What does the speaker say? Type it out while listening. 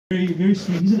very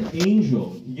sweet. He's an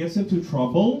angel. He gets into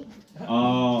trouble, a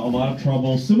lot of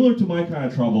trouble, similar to my kind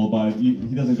of trouble, but he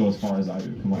doesn't go as far as I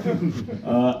do. Come on.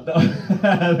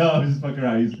 No, I'm just fucking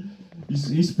around.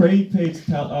 He spray paints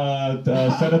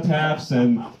cenotaphs,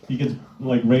 and he gets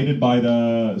like raided by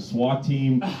the SWAT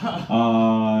team.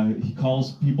 He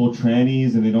calls people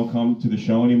trannies, and they don't come to the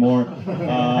show anymore.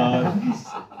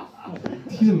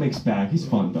 He's a mixed bag. He's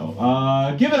fun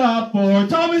though. Give it up for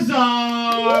Thomas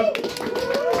Zahn!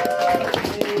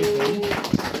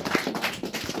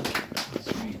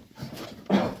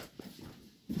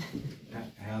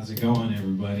 How's it going,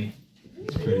 everybody?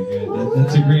 It's pretty good.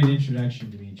 That's a great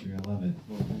introduction, Dimitri. I love it.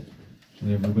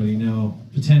 Let everybody know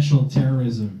potential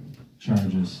terrorism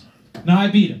charges. No, I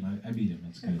beat him. I beat him.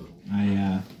 That's good.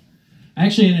 I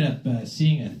actually ended up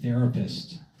seeing a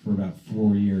therapist for about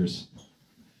 4 years.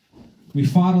 We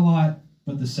fought a lot,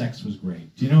 but the sex was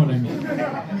great. Do you know what I mean?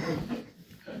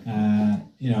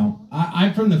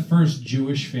 I'm from the first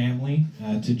Jewish family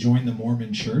to join the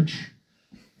Mormon Church,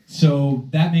 so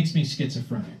that makes me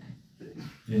schizophrenic,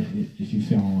 if you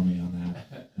follow me on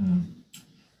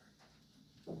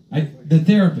that. The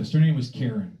therapist, her name was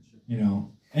Karen,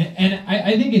 and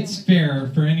I think it's fair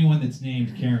for anyone that's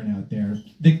named Karen out there.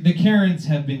 The Karens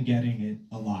have been getting it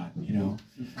a lot,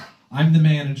 I'm the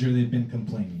manager they've been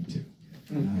complaining to.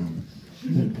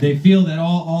 They feel that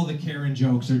all the Karen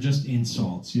jokes are just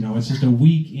insults, it's just a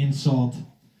weak insult.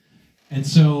 And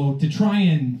so to try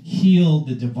and heal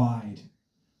the divide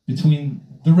between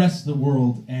the rest of the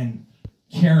world and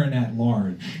Karen at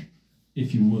large,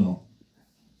 if you will,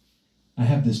 I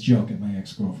have this joke at my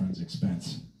ex-girlfriend's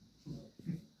expense.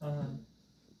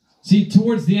 See,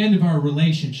 towards the end of our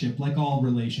relationship, like all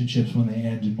relationships when they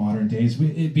end in modern days,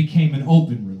 it became an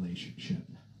open relationship.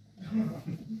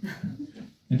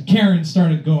 And Karen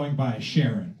started going by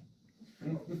Sharon.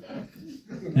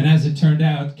 And as it turned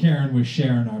out, Karen was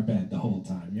sharing our bed the whole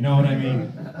time. You know what I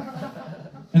mean?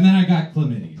 And then I got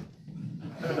chlamydia.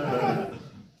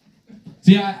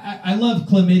 See, I love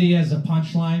chlamydia as a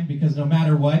punchline because no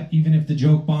matter what, even if the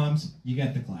joke bombs, you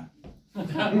get the clap.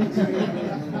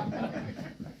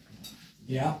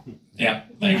 Yeah. Yeah.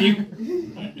 Thank you.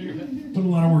 Put a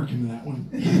lot of work into that one.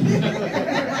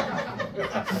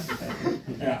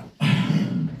 Yeah.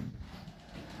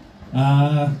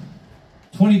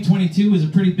 2022 was a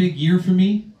pretty big year for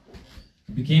me.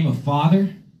 I became a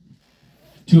father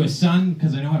to a son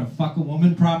because I know how to fuck a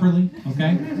woman properly.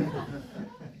 Okay.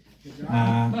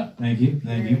 Thank you.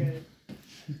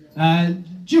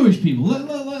 Jewish people,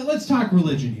 let's talk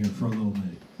religion here for a little bit.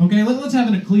 Okay, let's have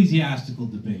an ecclesiastical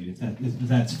debate if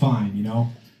that's fine,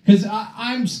 Because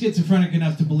I'm schizophrenic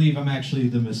enough to believe I'm actually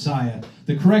the Messiah,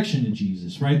 the correction to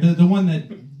Jesus, right? The one that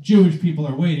Jewish people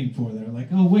are waiting for. They're like,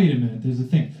 oh, wait a minute, there's a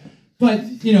thing.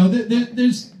 But,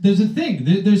 there's a thing.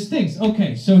 There's things.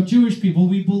 Okay, so Jewish people,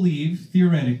 we believe,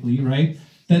 theoretically, right,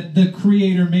 that the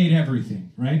Creator made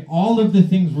everything, right? All of the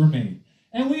things were made.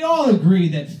 And we all agree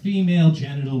that female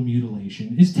genital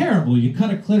mutilation is terrible. You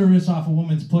cut a clitoris off a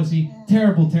woman's pussy.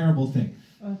 Terrible, terrible thing.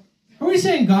 Are we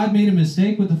saying God made a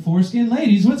mistake with the foreskin?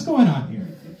 Ladies, what's going on here?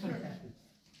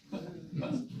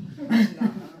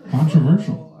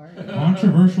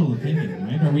 Controversial opinion,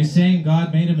 right? Are we saying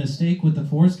God made a mistake with the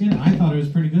foreskin? I thought it was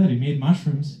pretty good. He made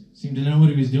mushrooms. Seemed to know what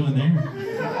he was doing there.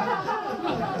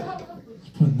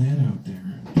 Just putting that out there.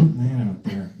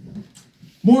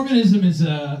 Mormonism is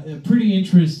a pretty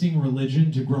interesting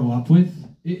religion to grow up with.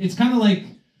 It's kind of like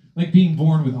being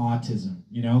born with autism,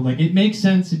 Like, it makes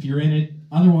sense if you're in it.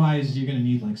 Otherwise, you're going to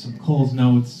need, some Cole's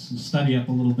Notes, study up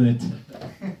a little bit,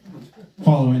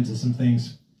 follow into some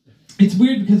things. It's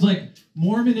weird because,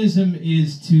 Mormonism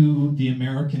is to the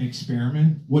American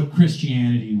experiment what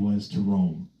Christianity was to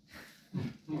Rome.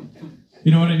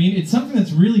 You know what I mean? It's something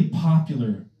that's really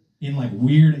popular in,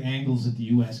 weird angles of the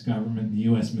U.S. government, the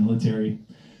U.S. military.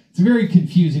 It's a very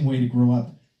confusing way to grow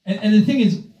up. And the thing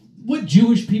is, what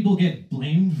Jewish people get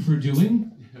blamed for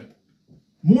doing,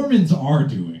 Mormons are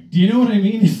doing. Do you know what I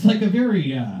mean? It's a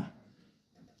very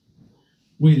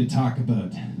way to talk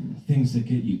about things that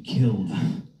get you killed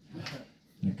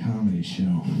in a comedy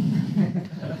show.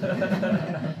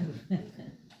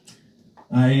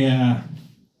 I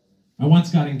once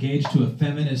got engaged to a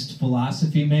feminist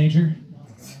philosophy major.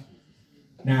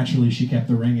 Naturally, she kept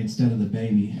the ring instead of the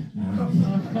baby.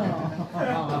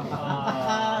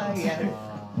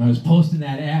 I was posting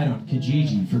that ad on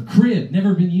Kijiji for crib,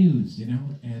 never been used,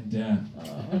 And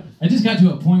I just got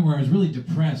to a point where I was really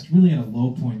depressed, really at a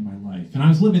low point in my life. And I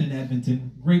was living in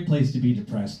Edmonton, great place to be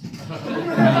depressed.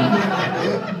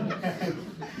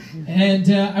 And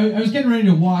I was getting ready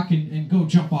to walk and go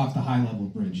jump off the high-level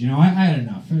bridge. I had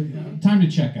enough. Time to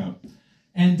check out.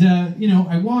 And, you know,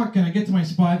 I walk and I get to my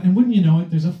spot, and wouldn't you know it,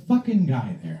 there's a fucking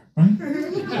guy there, right?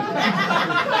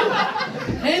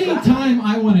 Anytime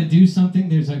I want to do something,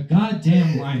 there's a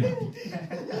goddamn lineup.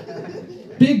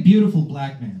 Big, beautiful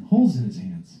black man, holes in his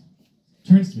hands.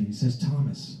 Turns to me, he says,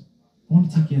 Thomas, I want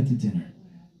to take you out to dinner.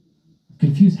 I'm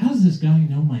confused, how does this guy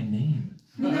know my name?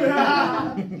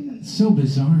 It's so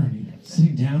bizarre. And he's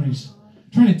sitting down, and he's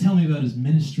trying to tell me about his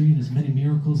ministry and his many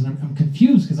miracles, and I'm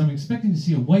confused because I'm expecting to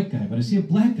see a white guy, but I see a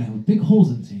black guy with big holes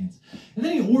in his hands. And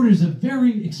then he orders a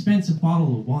very expensive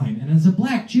bottle of wine, and as a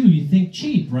black Jew, you think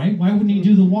cheap, right? Why wouldn't he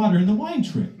do the water and the wine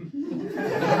trick?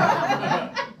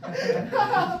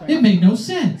 It made no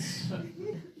sense.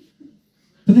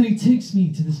 But then he takes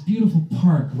me to this beautiful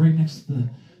park right next to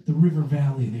the river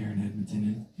valley there in Edmonton,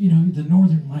 and, you know, the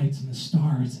northern lights and the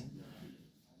stars.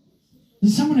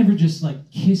 Does someone ever just, like,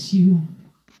 kiss you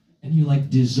and you, like,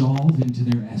 dissolve into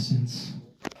their essence?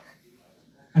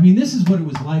 I mean, this is what it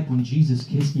was like when Jesus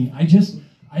kissed me. I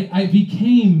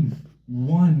became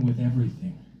one with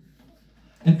everything.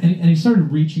 And he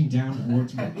started reaching down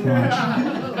towards my crotch.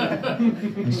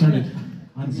 I started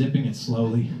unzipping it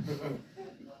slowly.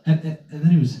 And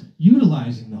then he was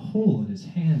utilizing the hole in his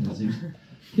hand as he was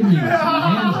giving me his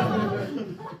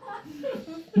hand.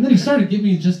 And then he started giving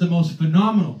me just the most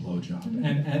phenomenal blowjob.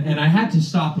 And I had to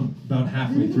stop him about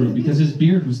halfway through because his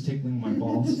beard was tickling my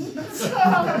balls.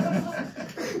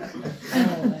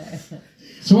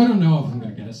 So I don't know if I'm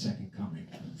going to get a second coming.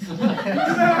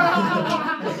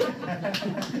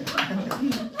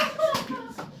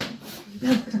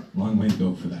 Long way to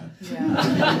go for that.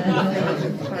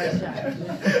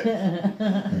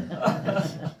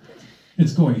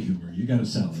 It's goy humor. You got to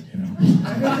sell it, you know.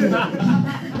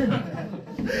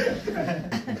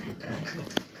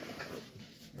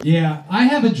 Yeah, I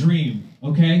have a dream,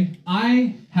 okay?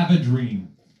 I have a dream.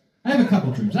 I have a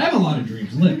couple dreams. I have a lot of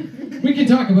dreams. Look, we can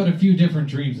talk about a few different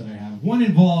dreams that I have. One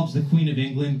involves the Queen of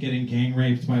England getting gang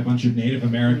raped by a bunch of Native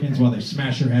Americans while they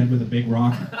smash her head with a big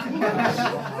rock.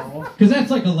 Because that's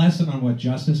like a lesson on what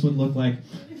justice would look like.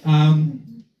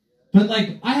 But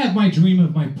like, I have my dream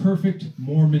of my perfect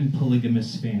Mormon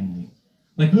polygamous family.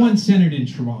 Like one centered in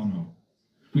Toronto.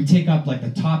 We take up like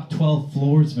the top 12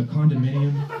 floors of a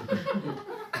condominium.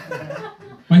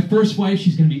 My first wife,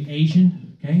 she's going to be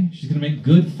Asian, okay? She's going to make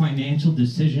good financial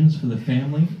decisions for the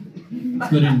family.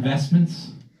 Good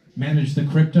investments. Manage the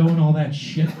crypto and all that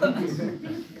shit.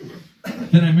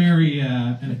 Then I marry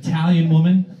an Italian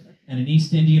woman and an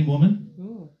East Indian woman.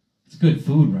 It's good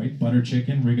food, right? Butter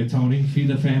chicken, rigatoni, feed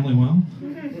the family well.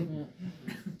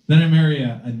 Then I marry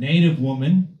a native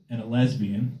woman and a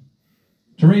lesbian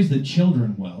to raise the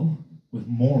children well, with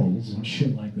morals and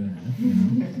shit like that. You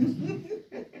know?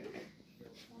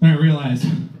 Then I realized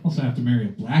I also have to marry a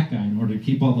black guy in order to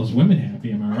keep all those women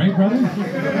happy. Am I right, brother?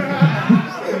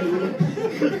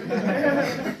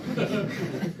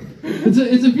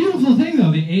 It's a beautiful thing,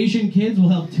 though. The Asian kids will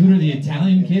help tutor the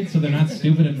Italian kids so they're not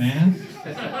stupid at math.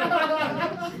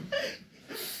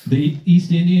 The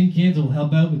East Indian kids will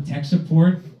help out with tech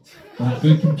support. They'll have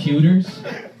good computers.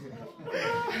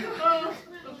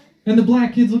 And the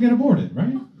black kids will get aborted,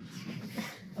 right?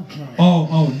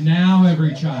 Oh, now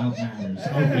every child matters.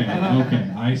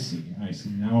 Okay, I see.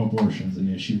 Now abortion's an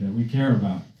issue that we care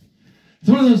about. It's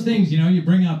one of those things, you know, you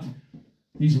bring up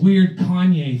these weird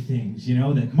Kanye things, you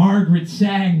know, that Margaret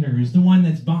Sanger is the one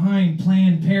that's behind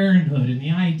Planned Parenthood, and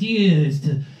the idea is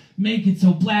to make it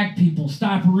so black people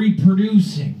stop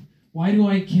reproducing. Why do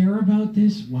I care about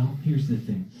this? Well, here's the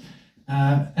thing.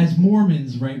 As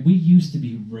Mormons, right, we used to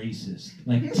be racist,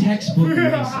 like textbook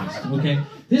racist, okay?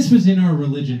 This was in our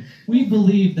religion. We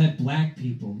believed that black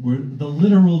people were the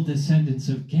literal descendants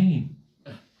of Cain.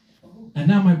 And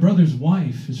now my brother's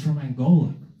wife is from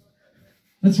Angola.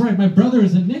 That's right, my brother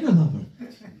is a nigger lover.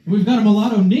 We've got a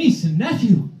mulatto niece and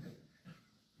nephew.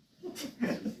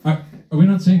 Are we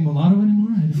not saying mulatto anymore?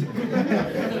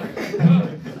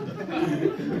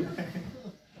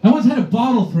 I once had a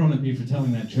bottle thrown at me for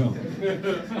telling that joke.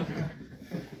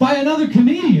 By another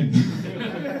comedian.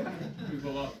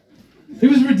 It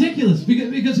was ridiculous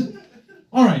because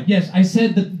all right, yes, I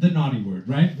said the naughty word,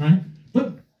 right?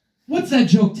 But what's that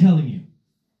joke telling you?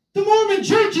 The Mormon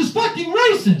church is fucking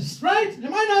racist, right?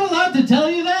 Am I not allowed to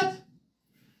tell you that?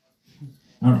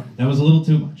 All right, that was a little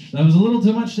too much. That was a little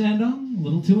too much, Shandong. A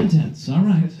little too intense. All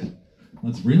right,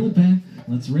 let's reel it back.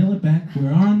 Let's reel it back.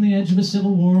 We're on the edge of a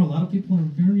civil war. A lot of people are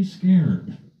very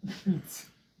scared.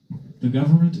 The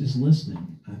government is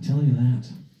listening. I tell you that.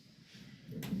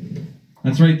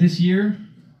 That's right. This year,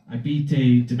 I beat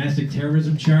a domestic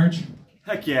terrorism charge.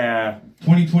 Heck yeah.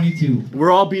 2022.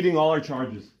 We're all beating all our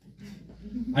charges.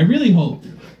 I really hope.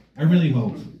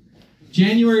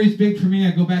 January is big for me.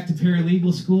 I go back to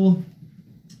paralegal school.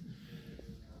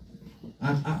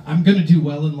 I'm going to do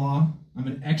well in law. I'm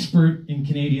an expert in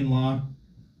Canadian law.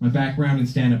 My background in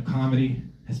stand-up comedy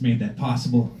has made that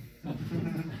possible.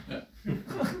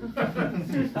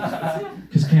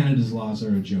 Because Canada's laws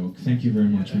are a joke. Thank you very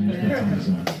much. My name is Brett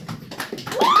Thomas.